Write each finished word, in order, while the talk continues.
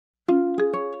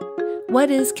What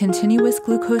is continuous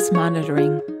glucose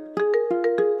monitoring?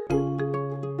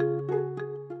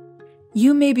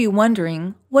 You may be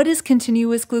wondering, what is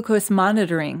continuous glucose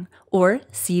monitoring, or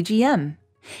CGM?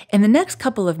 In the next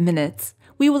couple of minutes,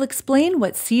 we will explain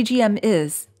what CGM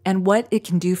is and what it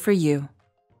can do for you.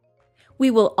 We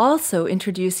will also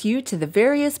introduce you to the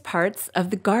various parts of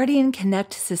the Guardian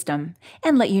Connect system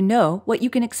and let you know what you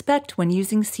can expect when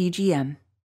using CGM.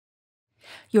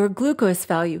 Your glucose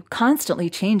value constantly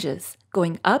changes,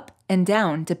 going up and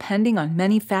down depending on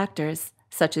many factors,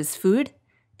 such as food,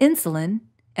 insulin,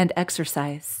 and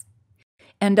exercise.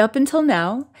 And up until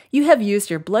now, you have used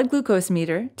your blood glucose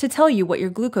meter to tell you what your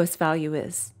glucose value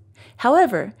is.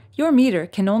 However, your meter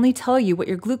can only tell you what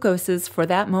your glucose is for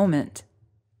that moment.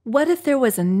 What if there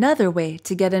was another way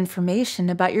to get information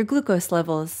about your glucose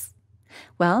levels?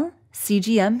 Well,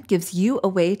 CGM gives you a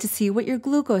way to see what your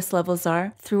glucose levels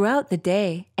are throughout the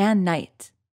day and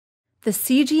night. The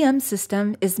CGM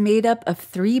system is made up of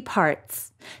 3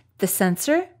 parts: the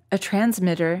sensor, a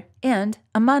transmitter, and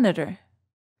a monitor.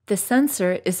 The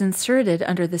sensor is inserted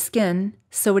under the skin,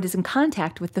 so it is in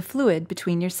contact with the fluid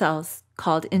between your cells,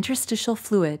 called interstitial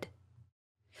fluid.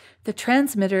 The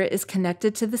transmitter is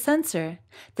connected to the sensor.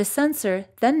 The sensor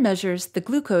then measures the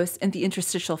glucose in the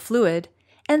interstitial fluid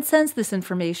and sends this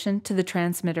information to the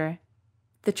transmitter.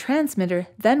 The transmitter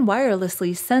then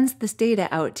wirelessly sends this data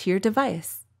out to your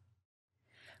device.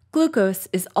 Glucose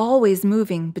is always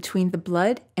moving between the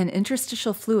blood and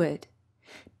interstitial fluid.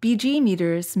 BG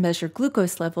meters measure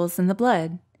glucose levels in the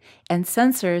blood, and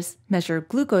sensors measure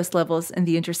glucose levels in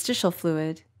the interstitial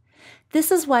fluid.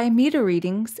 This is why meter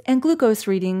readings and glucose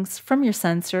readings from your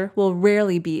sensor will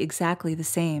rarely be exactly the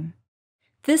same.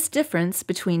 This difference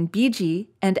between BG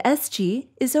and SG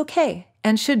is okay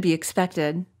and should be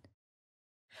expected.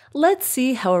 Let's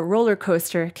see how a roller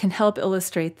coaster can help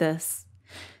illustrate this.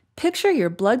 Picture your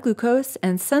blood glucose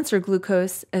and sensor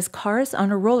glucose as cars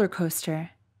on a roller coaster.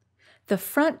 The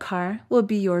front car will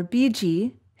be your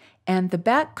BG, and the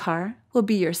back car will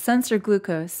be your sensor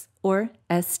glucose, or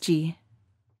SG.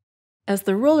 As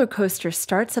the roller coaster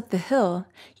starts up the hill,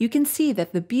 you can see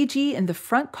that the BG in the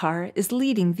front car is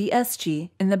leading the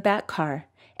SG in the back car,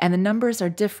 and the numbers are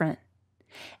different.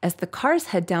 As the cars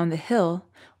head down the hill,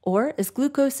 or as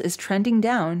glucose is trending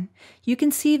down, you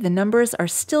can see the numbers are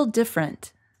still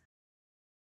different.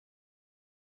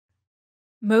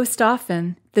 Most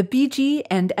often, the BG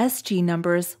and SG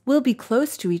numbers will be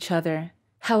close to each other.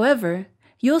 However,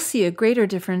 you'll see a greater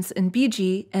difference in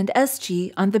BG and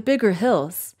SG on the bigger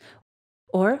hills,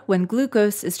 or when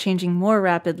glucose is changing more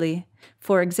rapidly.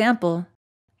 For example,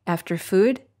 after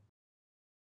food,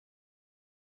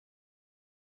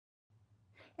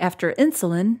 after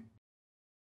insulin,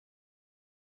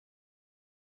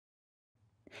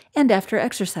 and after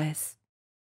exercise.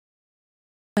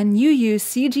 When you use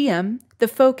CGM, the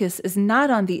focus is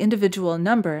not on the individual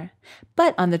number,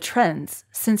 but on the trends,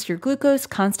 since your glucose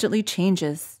constantly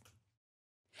changes.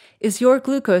 Is your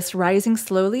glucose rising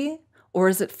slowly, or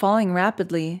is it falling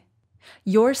rapidly?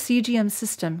 Your CGM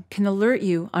system can alert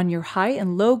you on your high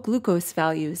and low glucose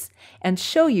values and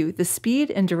show you the speed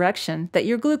and direction that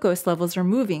your glucose levels are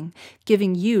moving,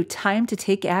 giving you time to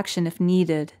take action if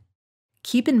needed.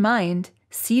 Keep in mind,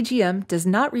 CGM does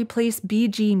not replace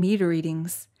BG meter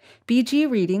readings.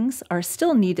 BG readings are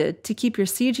still needed to keep your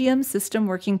CGM system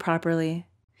working properly.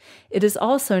 It is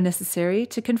also necessary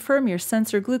to confirm your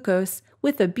sensor glucose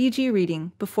with a BG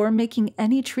reading before making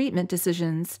any treatment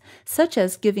decisions, such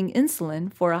as giving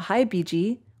insulin for a high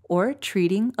BG or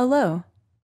treating a low.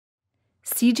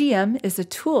 CGM is a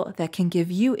tool that can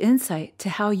give you insight to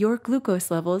how your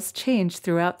glucose levels change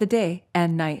throughout the day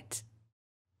and night.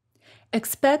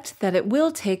 Expect that it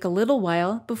will take a little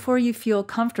while before you feel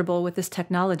comfortable with this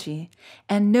technology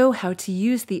and know how to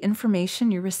use the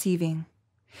information you're receiving.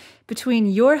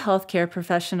 Between your healthcare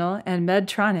professional and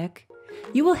Medtronic,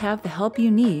 you will have the help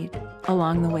you need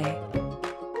along the way.